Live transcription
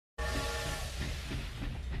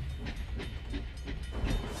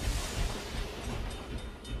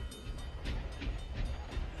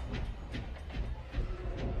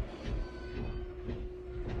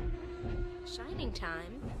Shining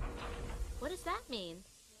time? What does that mean?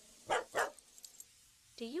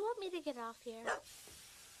 Do you want me to get off here?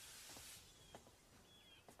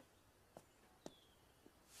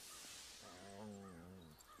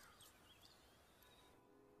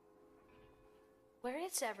 Where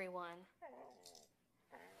is everyone?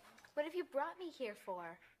 What have you brought me here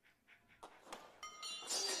for?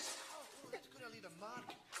 It's gonna leave a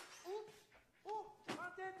mark. Oh,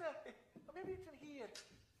 bartender. Maybe it's in here.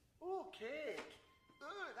 Oh, cake.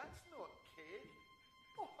 Oh, that's not cake.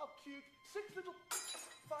 Oh, how cute. 5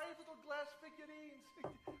 little glass figurines.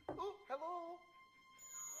 Oh, hello.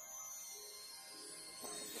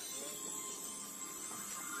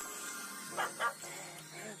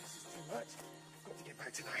 This is too much. I've got to get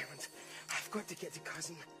back to the island. I've got to get to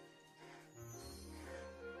Cousin.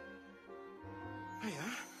 Hiya.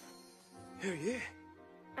 Who are you?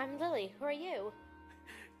 I'm Lily. Who are you?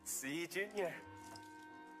 See you, Junior.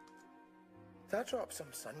 Did I drop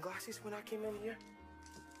some sunglasses when I came in here?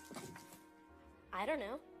 I don't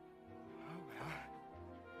know. Oh, well.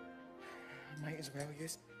 I might as well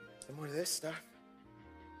use some more of this stuff.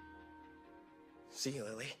 See you,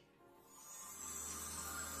 Lily.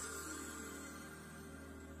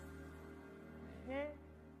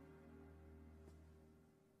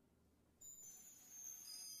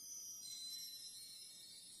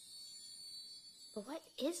 But what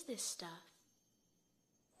is this stuff?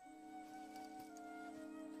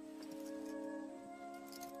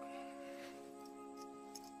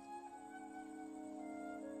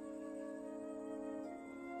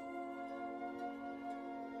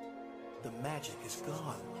 The magic is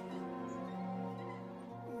gone.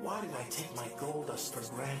 Why did I take my gold dust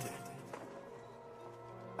for granted?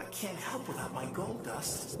 I can't help without my gold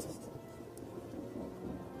dust.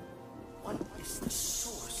 What is the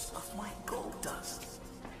source of my gold dust?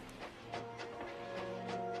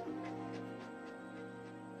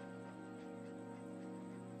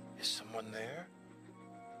 Is someone there?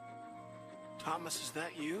 Thomas, is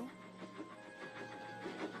that you?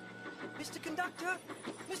 Mr. Conductor!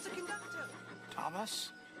 Mr. Conductor!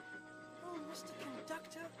 Thomas? Oh, Mr.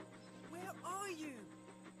 Conductor, where are you?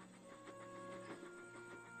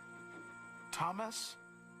 Thomas?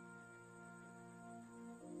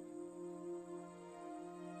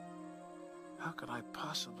 How could I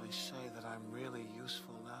possibly say that I'm really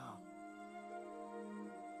useful now?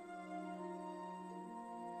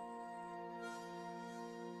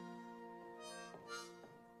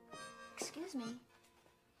 Excuse me.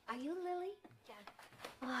 Are you Lily? Yeah.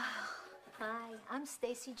 Oh, hi. I'm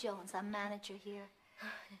Stacy Jones. I'm manager here.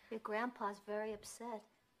 Your grandpa's very upset.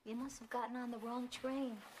 You must have gotten on the wrong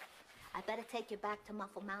train. I better take you back to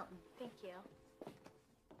Muffle Mountain. Thank you.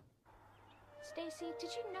 Stacy, did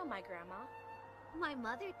you know my grandma? My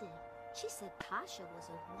mother did. She said Tasha was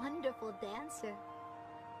a wonderful dancer.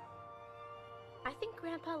 I think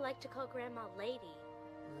Grandpa liked to call Grandma Lady.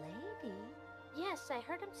 Lady? Yes, I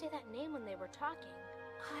heard him say that name when they were talking.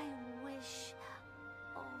 I wish...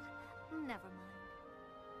 Oh, never mind.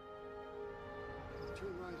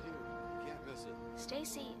 Turn right here. You can't miss it.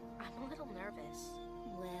 Stacy, I'm a little nervous.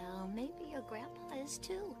 Well, maybe your grandpa is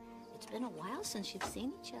too. It's been a while since you've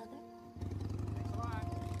seen each other. Thanks a lot.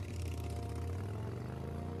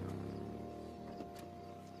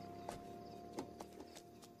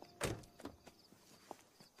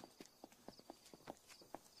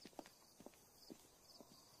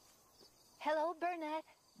 Hello, Burnett.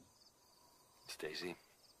 Stacy.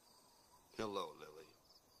 Hello, Lily.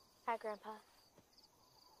 Hi, Grandpa.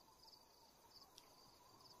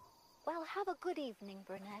 Well, have a good evening,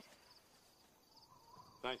 Burnett.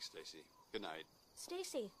 Thanks, Stacy. Good night.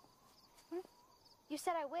 Stacy. You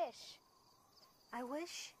said I wish. I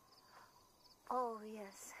wish? Oh,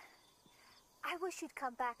 yes. I wish you'd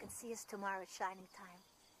come back and see us tomorrow at Shining Time.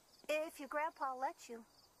 If your grandpa lets you.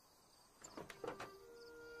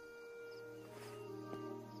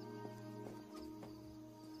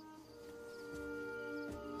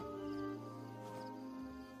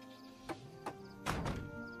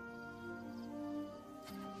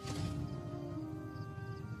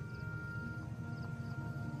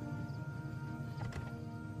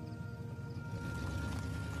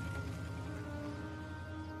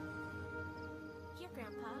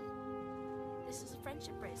 Grandpa. This is a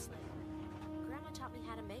friendship bracelet. Grandma taught me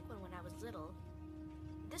how to make one when I was little.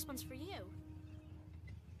 This one's for you.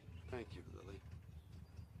 Thank you,